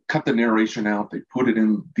 They cut the narration out, they put it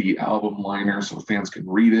in the album liner so fans can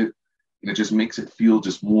read it, and it just makes it feel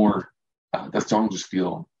just more, the song just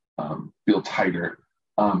feel tighter.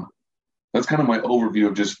 That's kind of my overview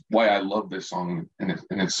of just why I love this song and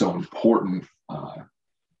it's so important. I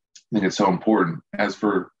think it's so important. As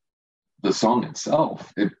for the song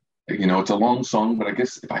itself, it's a long song, but I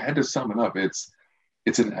guess if I had to sum it up, it's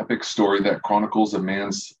an epic story that chronicles a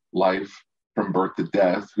man's life from birth to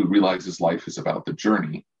death who realizes life is about the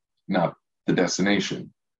journey, not the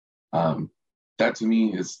destination. That to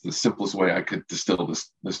me is the simplest way I could distill this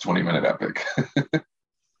 20-minute epic.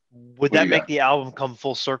 Would that make the album come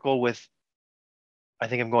full circle with I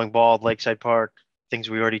think I'm going bald, Lakeside Park, things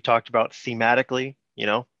we already talked about thematically, you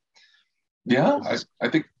know? Yeah, I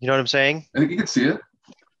think You know what I'm saying? I think you can see it.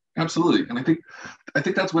 Absolutely. And I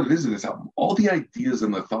think that's what it is in this album. All the ideas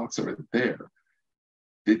and the thoughts are there.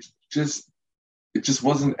 It just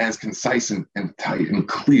wasn't as concise and tight and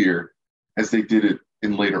clear as they did it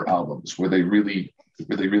in later albums where they really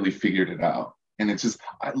figured it out. And it's just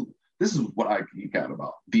this is what I geek out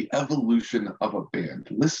about. The evolution of a band.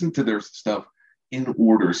 Listen to their stuff in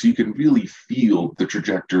order so you can really feel the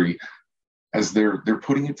trajectory as they're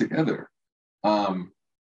putting it together.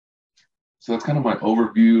 So that's kind of my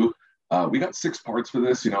overview. We got 6 parts for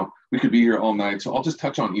this. You know, we could be here all night, so I'll just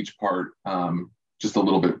touch on each part just a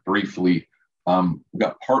little bit briefly. We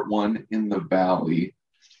got part 1, In the Valley,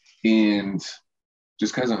 and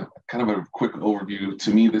just kind of a quick overview.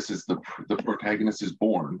 To me, this is the protagonist is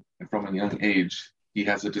born, and from a young age, he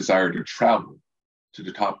has a desire to travel to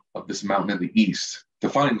the top of this mountain in the east to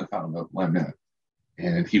find the Fountain of Lamneth,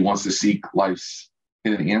 and he wants to seek life's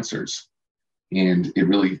hidden answers. And it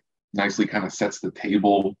really nicely kind of sets the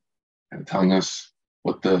table and telling us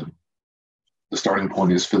what the starting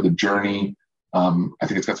point is for the journey. I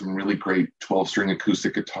think it's got some really great 12-string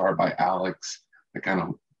acoustic guitar by Alex that kind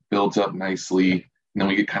of builds up nicely. And then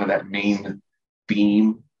we get kind of that main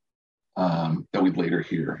theme that we'd later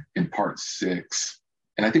hear in part 6.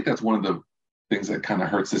 And I think that's one of the things that kind of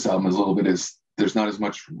hurts this album is a little bit is there's not as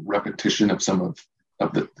much repetition of some of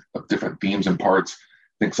different themes and parts.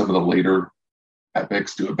 I think some of the later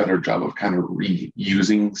epics do a better job of kind of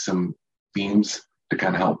reusing some themes to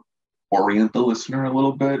kind of help orient the listener a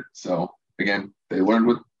little bit. So again, they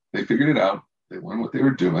figured it out. They learned what they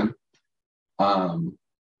were doing.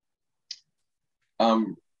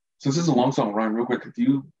 Since this is a long song, Ryan, real quick, do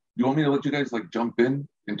you want me to let you guys like jump in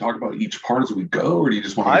and talk about each part as we go, or do you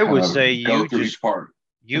just want to I would say go you through just each part?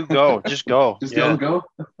 You go, just go. Just Yeah. go?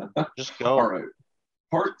 Just go. All right.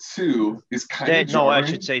 Part 2 is kind of No, jarring. I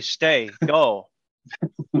should say stay. Go.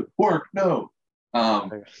 Work, no.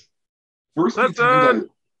 First few times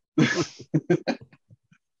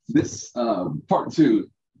this part 2,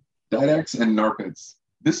 Didax and Narpits.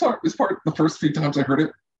 This part, the first few times I heard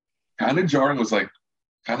it, kind of jarring. Was like,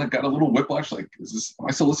 kind of got a little whiplash. Like, am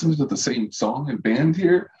I still listening to the same song and band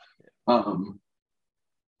here?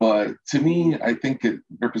 But to me, I think it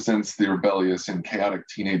represents the rebellious and chaotic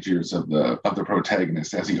teenage years of the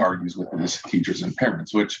protagonist as he argues with his teachers and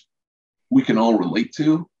parents, which we can all relate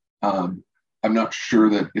to. I'm not sure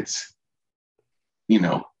that it's,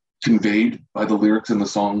 conveyed by the lyrics in the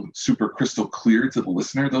song super crystal clear to the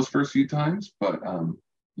listener those first few times. But,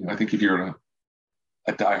 I think if you're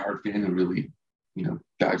a diehard fan who really,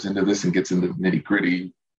 dives into this and gets into the nitty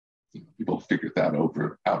gritty, people figured that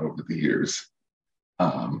out over the years.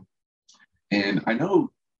 And I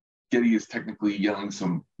know Geddy is technically yelling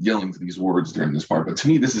these words during this part, but to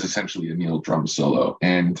me, this is essentially a Neil drum solo,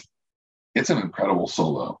 and it's an incredible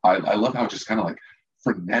solo. I love how just kind of like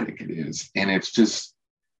frenetic it is, and it's just,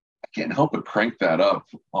 I can't help but crank that up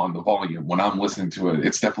on the volume when I'm listening to it.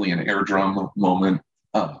 It's definitely an air drum moment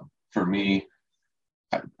for me.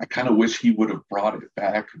 I kind of wish he would have brought it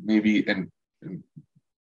back, maybe, and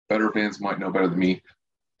better fans might know better than me.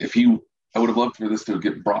 I would have loved for this to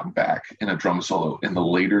get brought back in a drum solo in the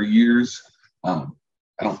later years. I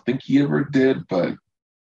don't think he ever did, but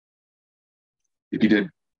if he did,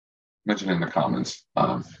 mention it in the comments.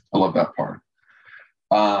 I love that part.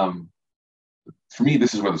 For me,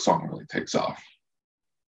 this is where the song really takes off.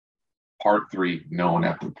 Part 3, No One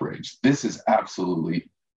at the Bridge. This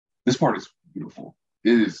part is beautiful.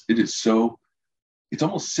 It is so, it's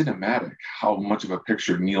almost cinematic how much of a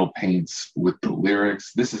picture Neil paints with the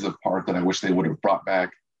lyrics. This is a part that I wish they would have brought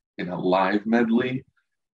back in a live medley,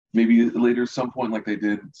 maybe later some point, like they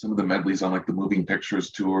did some of the medleys on like the Moving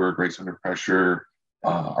Pictures tour, Grace Under Pressure,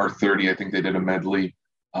 R30. I think they did a medley.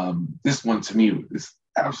 This one to me is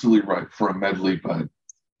absolutely right for a medley, but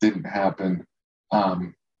didn't happen.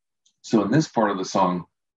 So in this part of the song,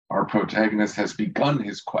 our protagonist has begun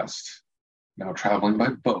his quest, now traveling by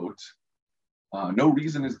boat. No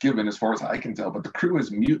reason is given as far as I can tell, but the crew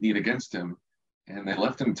has mutinied against him, and they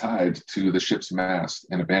left him tied to the ship's mast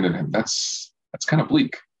and abandoned him. That's kind of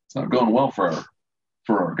bleak. It's not going well for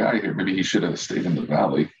our guy here. Maybe he should have stayed in the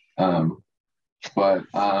valley. But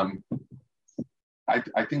I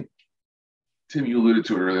think, Tim, you alluded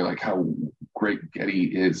to it earlier, like how great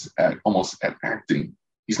Geddy is at acting.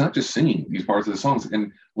 He's not just singing these parts of the songs.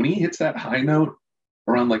 And when he hits that high note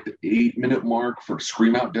around like the 8-minute mark for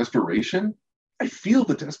Scream Out Desperation, I feel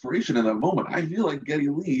the desperation in that moment. I feel like Geddy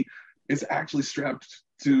Lee is actually strapped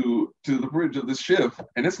to the bridge of this ship,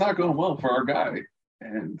 and it's not going well for our guy.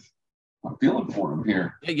 And I'm feeling for him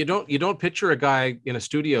here. Yeah, you don't picture a guy in a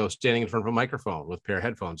studio standing in front of a microphone with a pair of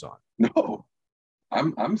headphones on. No,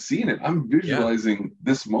 I'm seeing it. I'm visualizing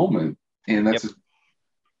this moment, and that's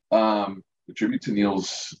a tribute to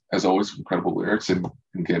Neil's, as always, incredible lyrics and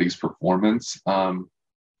Geddy's performance.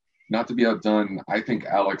 Not to be outdone, I think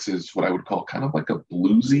Alex is what I would call kind of like a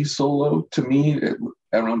bluesy solo to me,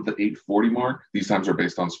 around the 8:40 mark. These times are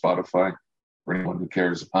based on Spotify for anyone who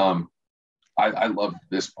cares. I love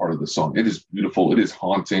this part of the song. It is beautiful. It is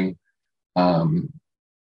haunting.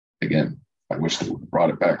 Again, I wish they would have brought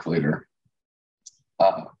it back later.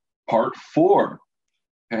 Part 4,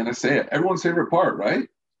 Panacea. Everyone's favorite part, right?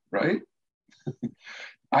 Right?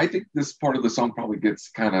 I think this part of the song probably gets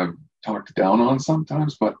kind of talked down on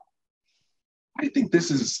sometimes, but I think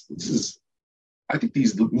this is I think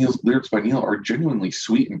these lyrics by Neil are genuinely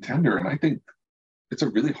sweet and tender, and I think it's a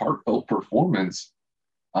really heartfelt performance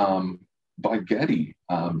by Geddy.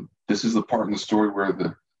 This is the part in the story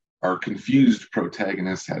where our confused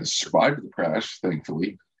protagonist has survived the crash,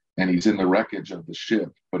 thankfully, and he's in the wreckage of the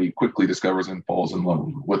ship, but he quickly discovers and falls in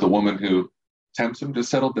love with a woman who tempts him to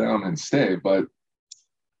settle down and stay. But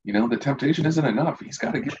the temptation isn't enough. He's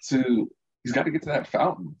got to get to that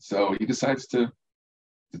fountain. So he decides to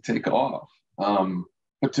take off.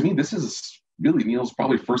 But to me, this is really Neil's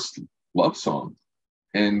probably first love song,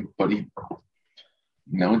 but he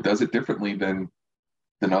does it differently than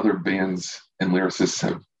other bands and lyricists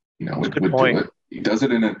have would do it. He does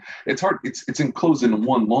it it's hard, it's enclosed in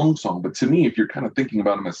one long song, but to me, if you're kind of thinking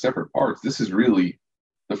about them as separate parts, this is really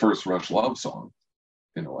the first Rush love song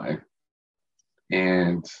in a way.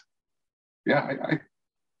 And yeah, and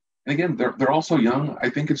again, they're also young. I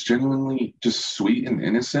think it's genuinely just sweet and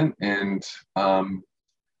innocent, and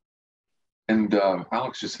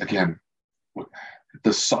Alex just, again,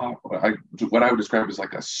 the soft, what I would describe as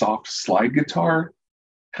like a soft slide guitar,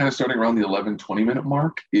 kind of starting around the 11-20 minute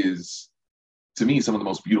mark, is to me some of the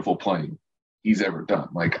most beautiful playing he's ever done.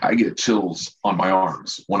 Like, I get chills on my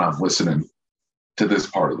arms when I'm listening to this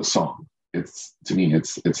part of the song. To me,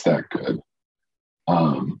 it's that good.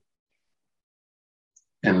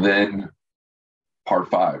 And then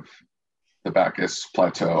part 5, the Bacchus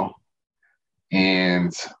Plateau,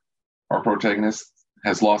 and our protagonist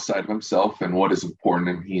has lost sight of himself and what is important,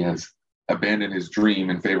 and he has abandoned his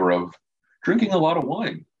dream in favor of drinking a lot of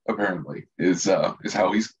wine, apparently, is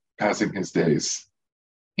how he's passing his days.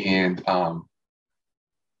 And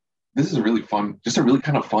this is a really kind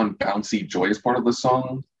of fun, bouncy, joyous part of the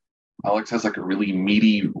song. Alex has like a really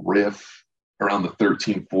meaty riff around the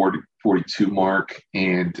 13:42 mark.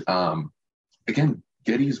 And again,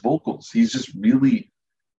 Geddy's vocals, he's just really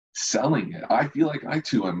selling it. I feel like I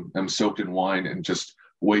too am soaked in wine and just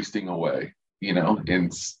wasting away,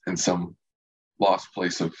 in some lost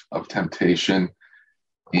place of temptation.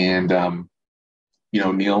 And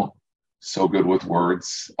Neil, so good with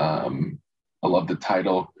words. I love the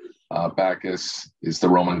title. Bacchus is the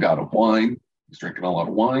Roman god of wine. He's drinking a lot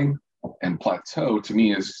of wine. And plateau, to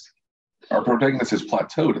me, is our protagonist has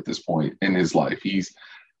plateaued at this point in his life. It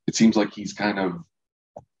seems like he's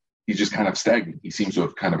just kind of stagnant. He seems to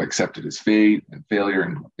have kind of accepted his fate and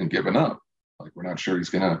failure and given up. Like, we're not sure he's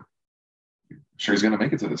gonna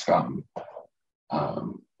make it to this fountain.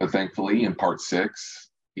 But thankfully, in part 6,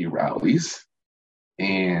 he rallies.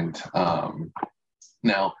 And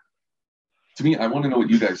now, to me, I want to know what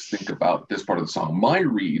you guys think about this part of the song. My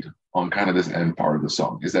read on kind of this end part of the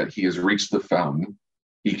song is that he has reached the fountain.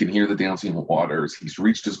 He can hear the dancing waters. He's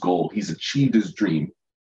reached his goal. He's achieved his dream.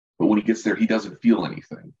 But when he gets there, he doesn't feel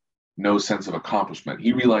anything. No sense of accomplishment.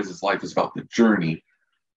 He realizes life is about the journey,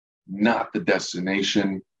 not the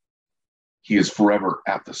destination. He is forever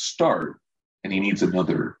at the start, and he needs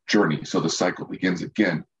another journey. So the cycle begins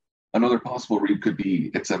again. Another possible read could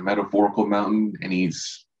be it's a metaphorical mountain, and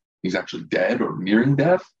he's actually dead or nearing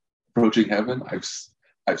death, approaching heaven.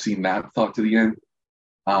 I've seen that thought to the end.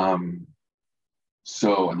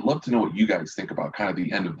 So I'd love to know what you guys think about kind of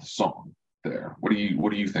the end of the song there. What are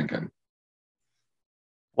you thinking?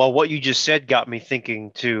 Well, what you just said got me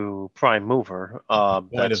thinking to Prime Mover.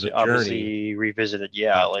 That's obviously revisited,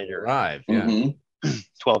 later. Arrive, yeah. Mm-hmm.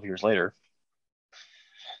 12 years later.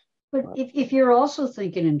 But if you're also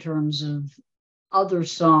thinking in terms of other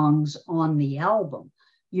songs on the album,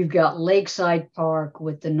 you've got Lakeside Park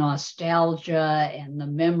with the nostalgia and the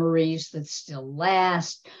memories that still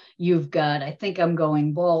last. You've got I Think I'm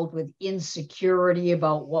Going Bald with insecurity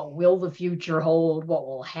about what will the future hold, what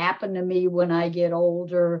will happen to me when I get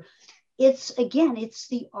older. It's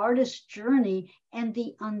the artist's journey and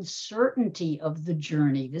the uncertainty of the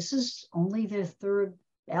journey. This is only their third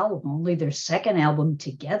album, only their second album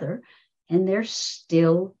together, and they're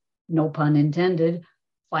still no pun intended,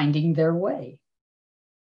 finding their way.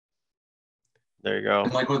 There you go.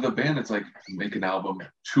 And like with the band, it's like make an album,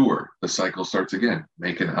 tour. The cycle starts again.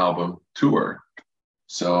 Make an album, tour.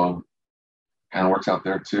 So kind of works out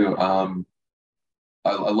there too.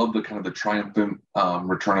 I love the kind of the triumphant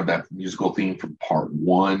return of that musical theme from part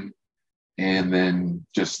one. And then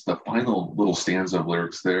just the final little stanza of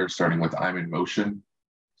lyrics there, starting with I'm in motion.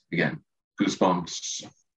 Again, goosebumps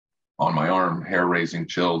on my arm, hair raising,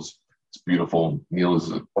 chills. It's beautiful. Neil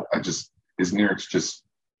his lyrics just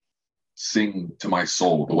sing to my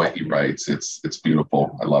soul the way he writes. It's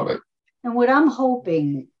beautiful. I love it. And what I'm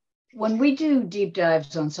hoping, when we do deep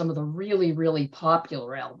dives on some of the really, really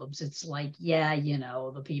popular albums, it's like, yeah,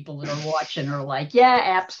 the people that are watching are like, yeah,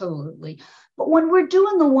 absolutely. But when we're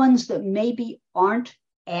doing the ones that maybe aren't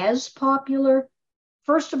as popular,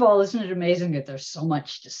 first of all, isn't it amazing that there's so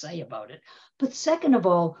much to say about it? But second of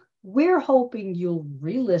all, we're hoping you'll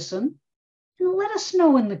re-listen and let us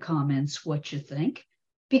know in the comments what you think.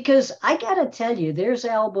 Because I got to tell you, there's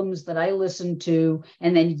albums that I listen to,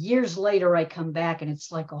 and then years later I come back and it's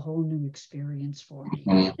like a whole new experience for me.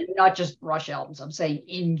 Mhm. And not just Rush albums, I'm saying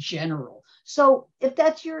in general. So if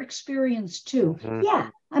that's your experience too, yeah,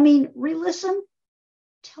 I mean, re-listen,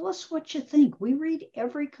 tell us what you think. We read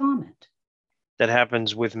every comment. That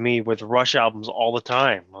happens with me with Rush albums all the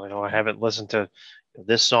time. I haven't listened to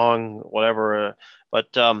this song, whatever, but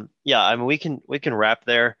yeah, I mean, we can wrap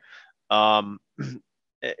there.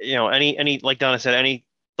 Any like Donna said, any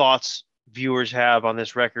thoughts viewers have on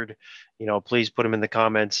this record, please put them in the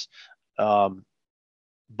comments.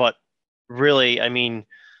 But really, I mean,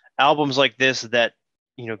 albums like this that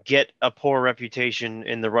get a poor reputation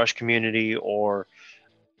in the Rush community, or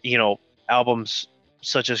albums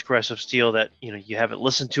such as Caress of Steel that you haven't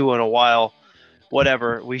listened to in a while,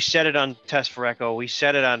 whatever. We said it on Test for Echo, we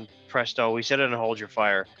said it on Presto, we said it on Hold Your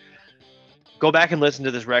Fire. Go back and listen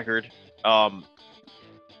to this record.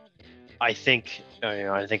 I think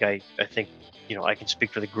I can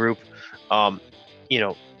speak for the group.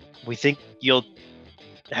 We think you'll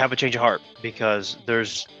have a change of heart because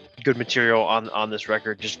there's good material on this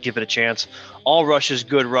record. Just give it a chance. All Rush is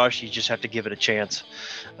good Rush. You just have to give it a chance.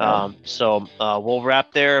 So we'll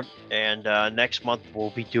wrap there, and next month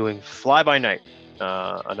we'll be doing Fly By Night,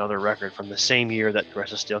 another record from the same year that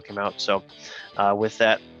Caress of Steel came out. So with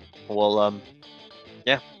that, we'll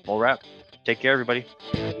wrap. Take care, everybody.